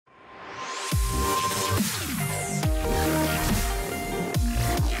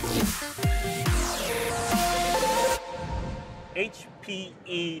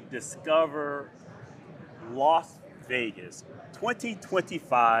HPE Discover Las Vegas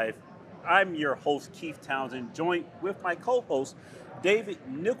 2025. I'm your host, Keith Townsend, joined with my co-host, David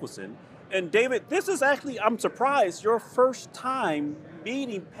Nicholson. And David, this is actually, I'm surprised, your first time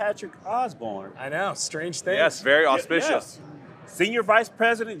meeting Patrick Osborne. I know, strange thing. Yes, very auspicious. Yeah. Senior Vice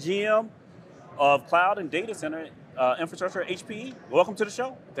President, GM of Cloud and Data Center Infrastructure at HPE. Welcome to the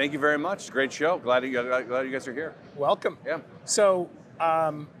show. Thank you very much. Great show. Glad you guys are here. Welcome. Yeah. So,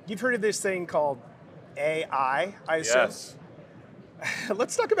 you've heard of this thing called AI, I assume? Yes.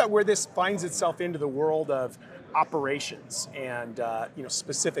 Let's talk about where this finds itself into the world of operations, and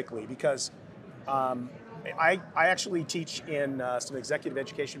specifically because I actually teach in some executive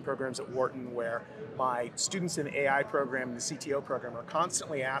education programs at Wharton, where my students in the AI program and the CTO program are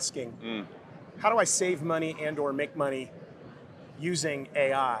constantly asking, how do I save money and or make money using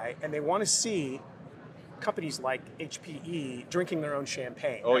AI? And they want to see companies like HPE drinking their own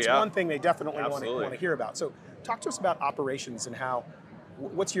champagne. Oh, That's yeah. one thing they definitely want Absolutely. to hear about. So talk to us about operations and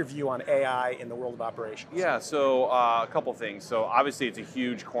what's your view on AI in the world of operations? Yeah, so a couple things. So obviously it's a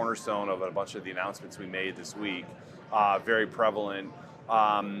huge cornerstone of a bunch of the announcements we made this week, very prevalent.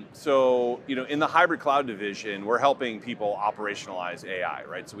 So, in the hybrid cloud division, we're helping people operationalize AI,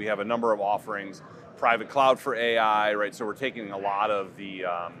 right? So we have a number of offerings, private cloud for AI, right? So we're taking a lot of the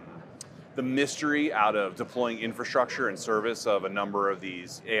mystery out of deploying infrastructure and service of a number of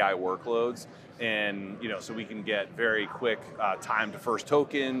these AI workloads. And so we can get very quick time to first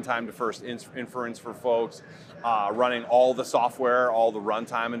token, time to first inference for folks, running all the software, all the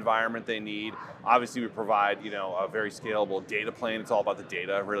runtime environment they need. Obviously, we provide a very scalable data plane. It's all about the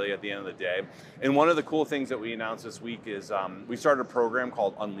data, really, at the end of the day. And one of the cool things that we announced this week is we started a program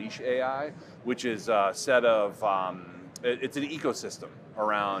called Unleash AI, which is a set of it's an ecosystem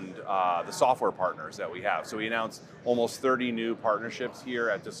around the software partners that we have. So we announced almost 30 new partnerships here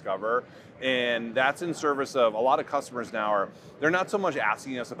at Discover, and that's in service of a lot of customers now they're not so much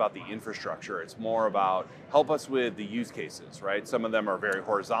asking us about the infrastructure, it's more about help us with the use cases, right? Some of them are very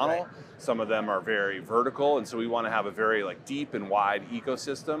horizontal, some of them are very vertical, and so we want to have a very deep and wide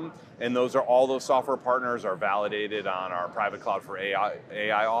ecosystem, and all those software partners are validated on our private cloud for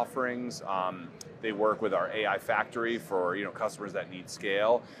AI offerings. They work with our AI factory for customers that need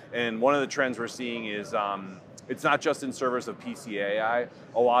scale. And one of the trends we're seeing is it's not just in service of PCAI.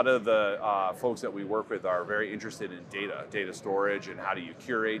 A lot of the folks that we work with are very interested in data storage, and how do you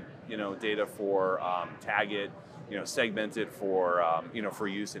curate data for tag it, segment it for for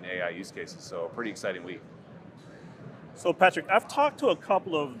use in AI use cases. So pretty exciting week. So Patrick, I've talked to a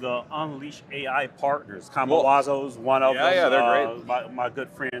couple of the Unleash AI partners. Kamawazo's one of them. Yeah, they're great. My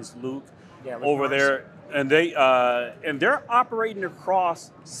good friends Luke. Yeah, over there, and they're operating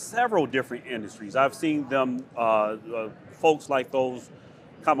across several different industries. I've seen them, folks like those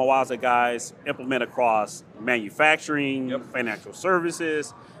Kamawaza guys, implement across manufacturing, financial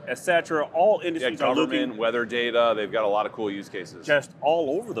services, etc. All industries are looking, weather data. They've got a lot of cool use cases, just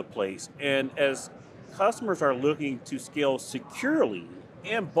all over the place. And as customers are looking to scale securely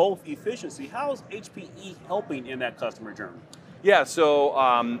and both efficiency, how is HPE helping in that customer journey? Yeah, so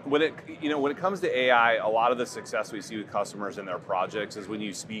when it comes to AI, a lot of the success we see with customers in their projects is when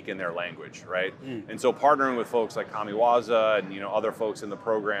you speak in their language, right? And so partnering with folks like Kamiwaza and other folks in the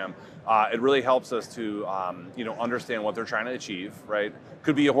program, it really helps us to understand what they're trying to achieve, right?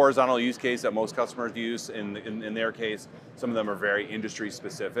 Could be a horizontal use case that most customers use. In their case, some of them are very industry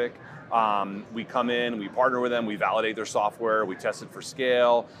specific. We come in, we partner with them, we validate their software, we test it for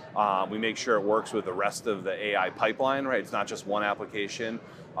scale, we make sure it works with the rest of the AI pipeline, right? It's not just one application.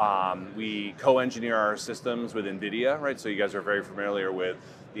 We co-engineer our systems with NVIDIA, right? So you guys are very familiar with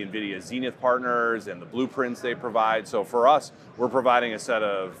the NVIDIA Zenith partners and the blueprints they provide. So for us, we're providing a set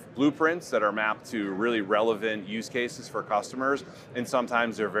of blueprints that are mapped to really relevant use cases for customers, and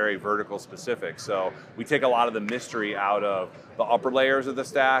sometimes they're very vertical specific. So we take a lot of the mystery out of the upper layers of the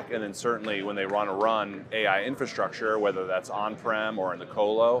stack, and then certainly when they run AI infrastructure, whether that's on-prem or in the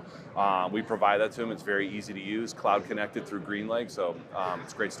colo, we provide that to them. It's very easy to use, cloud connected through Greenlake, so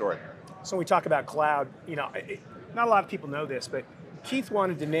it's a great story. So when we talk about cloud, not a lot of people know this, but Keith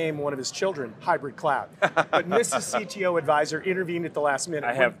wanted to name one of his children Hybrid Cloud, but Mrs. CTO advisor intervened at the last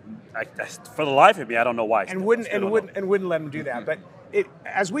minute. For the life of me, I don't know why. And wouldn't let him do that. But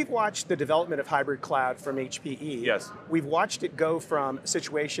as we've watched the development of Hybrid Cloud from HPE, yes, we've watched it go from a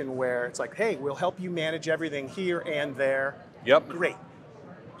situation where it's like, hey, we'll help you manage everything here and there. Yep. Great.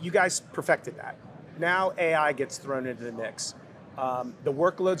 You guys perfected that. Now AI gets thrown into the mix. The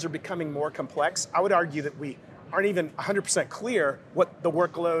workloads are becoming more complex. I would argue that we aren't even 100% clear what the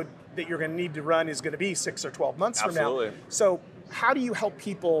workload that you're going to need to run is going to be 6 or 12 months from now. Absolutely. So how do you help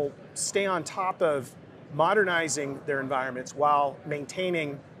people stay on top of modernizing their environments while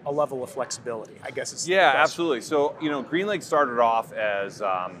maintaining a level of flexibility? I guess it's Yeah, absolutely. So, Greenlake started off as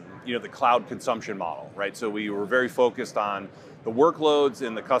the cloud consumption model, right? So we were very focused on the workloads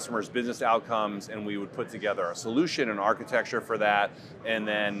and the customer's business outcomes, and we would put together a solution and architecture for that, and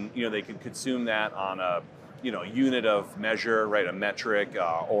then they could consume that on a unit of measure, right? A metric,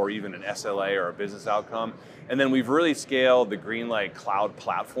 or even an SLA or a business outcome. And then we've really scaled the Greenlake cloud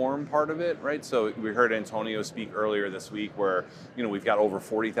platform part of it, right? So we heard Antonio speak earlier this week where, we've got over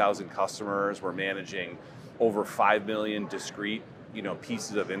 40,000 customers. We're managing over 5 million discrete,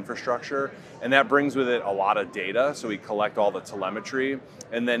 pieces of infrastructure. And that brings with it a lot of data. So we collect all the telemetry.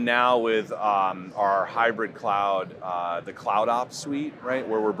 And then now with our hybrid cloud, the Cloud Ops suite, right?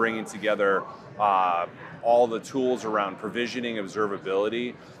 Where we're bringing together all the tools around provisioning,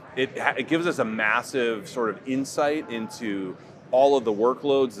 observability. It gives us a massive sort of insight into all of the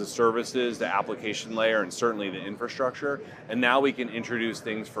workloads, the services, the application layer, and certainly the infrastructure. And now we can introduce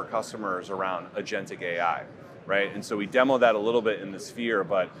things for customers around Agentic AI, right? And so we demo that a little bit in the Sphere,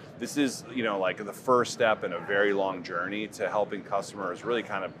 but this is, like the first step in a very long journey to helping customers really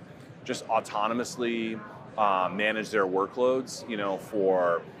kind of just autonomously manage their workloads,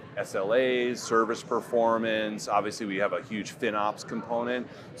 for SLAs, service performance. Obviously, we have a huge FinOps component.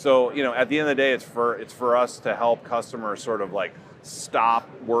 So, at the end of the day, it's for us to help customers sort of like stop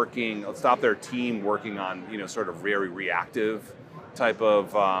their team working on, sort of very reactive type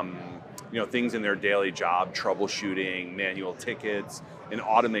of, things in their daily job, troubleshooting, manual tickets, and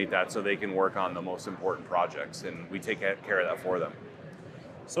automate that so they can work on the most important projects. And we take care of that for them.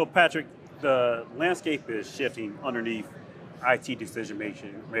 So, Patrick, the landscape is shifting underneath IT decision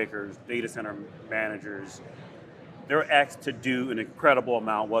makers, data center managers. They're asked to do an incredible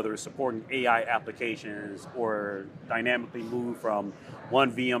amount, whether it's supporting AI applications or dynamically move from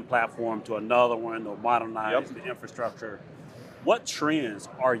one VM platform to another one or modernize the infrastructure. What trends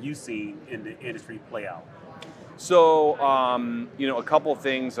are you seeing in the industry play out? So, a couple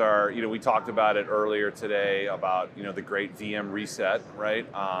things are, we talked about it earlier today about, the great VM reset, right?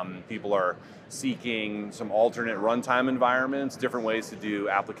 People are seeking some alternate runtime environments, different ways to do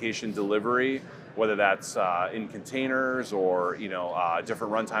application delivery, whether that's in containers or,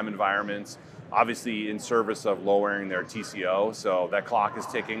 different runtime environments, obviously in service of lowering their TCO. So that clock is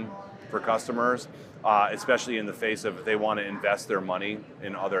ticking for customers, especially in the face of if they want to invest their money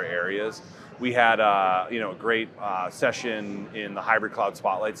in other areas. We had a great session in the Hybrid Cloud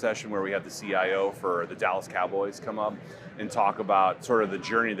Spotlight session where we had the CIO for the Dallas Cowboys come up and talk about sort of the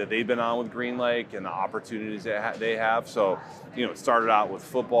journey that they've been on with Greenlake and the opportunities they have. So, it started out with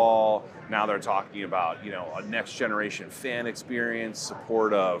football. Now they're talking about, a next generation fan experience,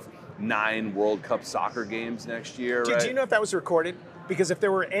 support of 9 World Cup soccer games next year. Do you know if that was recorded? Because if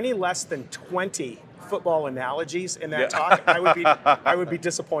there were any less than 20 football analogies in that talk, I would be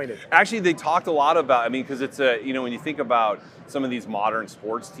disappointed. Actually, they talked a lot about, because it's when you think about some of these modern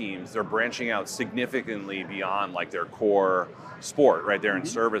sports teams, they're branching out significantly beyond like their core sport, right? They're in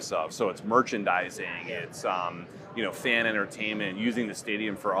service of. So it's merchandising, it's fan entertainment, using the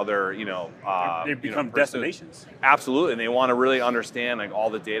stadium for other, they become destinations. Absolutely, and they want to really understand like all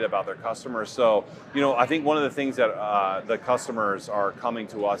the data about their customers. So, I think one of the things that the customers are coming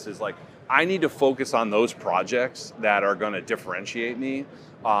to us is like, I need to focus on those projects that are going to differentiate me,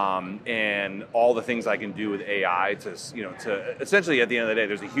 and all the things I can do with AI to essentially at the end of the day,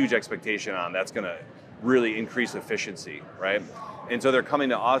 there's a huge expectation on that's going to really increase efficiency, right? And so they're coming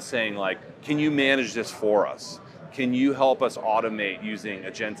to us saying like, can you manage this for us? Can you help us automate using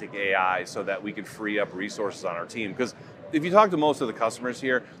Agentic AI so that we can free up resources on our team? Because if you talk to most of the customers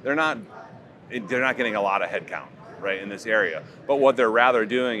here, they're not getting a lot of headcount, right, in this area. But what they're rather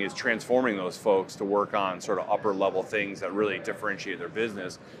doing is transforming those folks to work on sort of upper level things that really differentiate their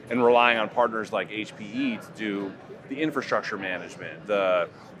business and relying on partners like HPE to do the infrastructure management, the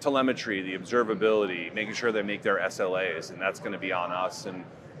telemetry, the observability, making sure they make their SLAs, and that's going to be on us, and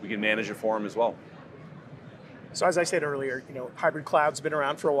we can manage it for them as well. So as I said earlier, hybrid cloud's been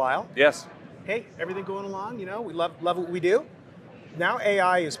around for a while. Yes. Hey, everything going along, we love what we do. Now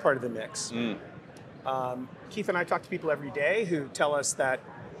AI is part of the mix. Keith and I talk to people every day who tell us that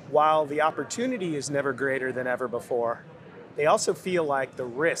while the opportunity is never greater than ever before, they also feel like the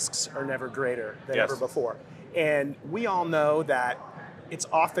risks are never greater than ever before. And we all know that it's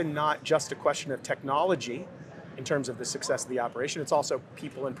often not just a question of technology in terms of the success of the operation, it's also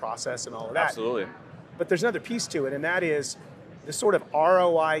people and process and all of that. Absolutely. But there's another piece to it, and that is the sort of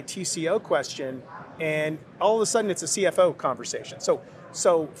ROI TCO question, and all of a sudden it's a CFO conversation. So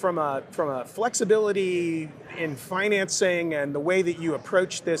So from a flexibility in financing and the way that you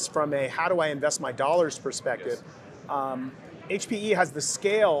approach this from a how do I invest my dollars perspective, HPE has the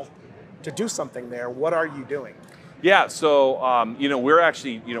scale to do something there. What are you doing? Yeah, so we're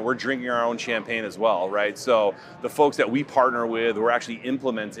actually we're drinking our own champagne as well, right? So the folks that we partner with, we're actually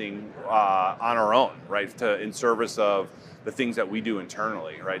implementing on our own, right, in service of the things that we do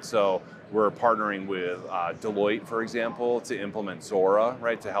internally, right? So we're partnering with Deloitte, for example, to implement Zora,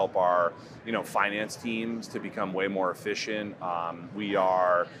 right, to help our finance teams to become way more efficient. We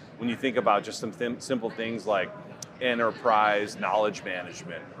are, when you think about just some simple things like enterprise knowledge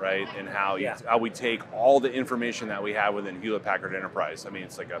management, right? And how we take all the information that we have within Hewlett Packard Enterprise. I mean,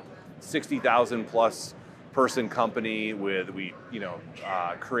 it's like a 60,000 plus person company we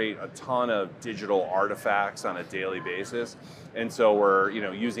create a ton of digital artifacts on a daily basis. And so we're,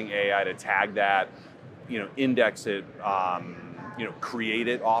 using AI to tag that, index it, create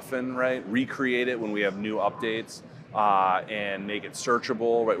it often, right? Recreate it when we have new updates. And make it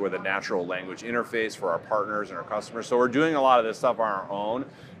searchable, right, with a natural language interface for our partners and our customers. So we're doing a lot of this stuff on our own.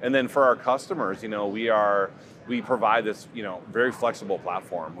 And then for our customers, we provide this, very flexible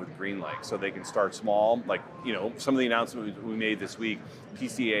platform with Greenlake, so they can start small. Like, some of the announcements we made this week,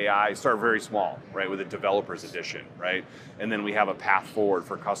 PCAI, start very small, right, with a developers edition, right? And then we have a path forward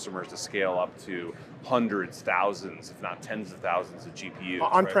for customers to scale up to hundreds, thousands, if not tens of thousands of GPUs.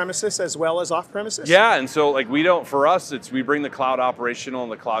 On right? premises as well as off premises? Yeah, and so for us, we bring the cloud operational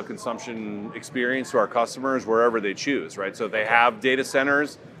and the cloud consumption experience to our customers wherever they choose, right? So if they have data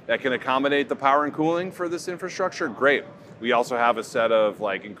centers that can accommodate the power and cooling for this infrastructure, great. We also have a set of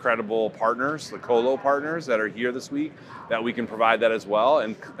incredible partners, the colo partners that are here this week, that we can provide that as well.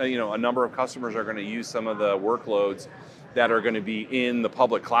 And a number of customers are going to use some of the workloads that are going to be in the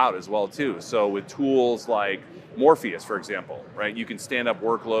public cloud as well too. So with tools like Morpheus, for example, right? You can stand up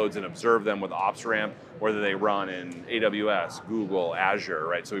workloads and observe them with OpsRamp, whether they run in AWS, Google, Azure,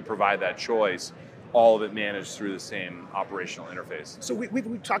 right? So we provide that choice, all of it managed through the same operational interface. So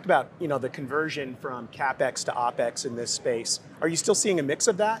we've talked about the conversion from CapEx to OpEx in this space. Are you still seeing a mix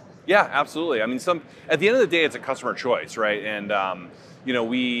of that? Yeah, absolutely. I mean, at the end of the day, it's a customer choice, right? And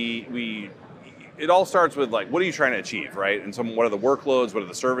it all starts with what are you trying to achieve, right? And what are the workloads, what are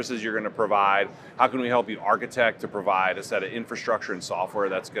the services you're going to provide? How can we help you architect to provide a set of infrastructure and software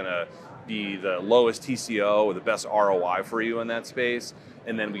that's going to be the lowest TCO or the best ROI for you in that space?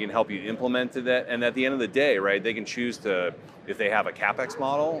 And then we can help you implement that. And at the end of the day, right, they can choose to, if they have a CapEx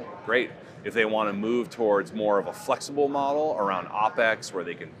model, great. If they want to move towards more of a flexible model around OpEx where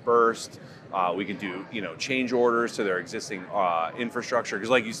they can burst, we can do change orders to their existing infrastructure.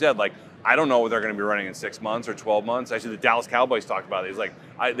 Because like you said, I don't know what they're going to be running in 6 months or 12 months. Actually, the Dallas Cowboys talked about it. He's like,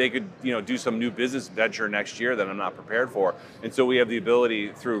 they could do some new business venture next year that I'm not prepared for. And so we have the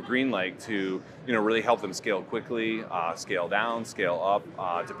ability through Greenlake to really help them scale quickly, scale down, scale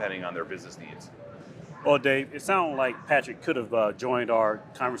up, depending on their business needs. Well, Dave, it sounded like Patrick could have joined our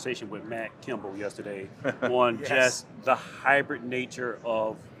conversation with Matt Kimball yesterday on Yes. just the hybrid nature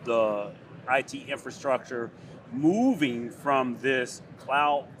of the IT infrastructure moving from this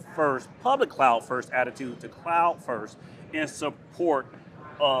cloud first, public cloud first attitude to cloud first in support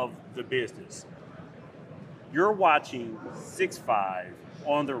of the business. You're watching 6.5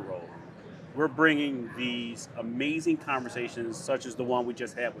 on the road. We're bringing these amazing conversations, such as the one we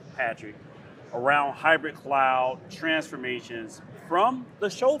just had with Patrick, around hybrid cloud transformations from the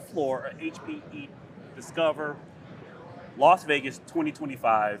show floor at HPE Discover Las Vegas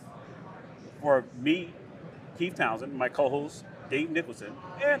 2025. For me, Keith Townsend, my co-host, Dave Nicholson,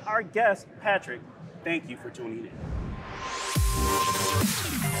 and our guest, Patrick, thank you for tuning in.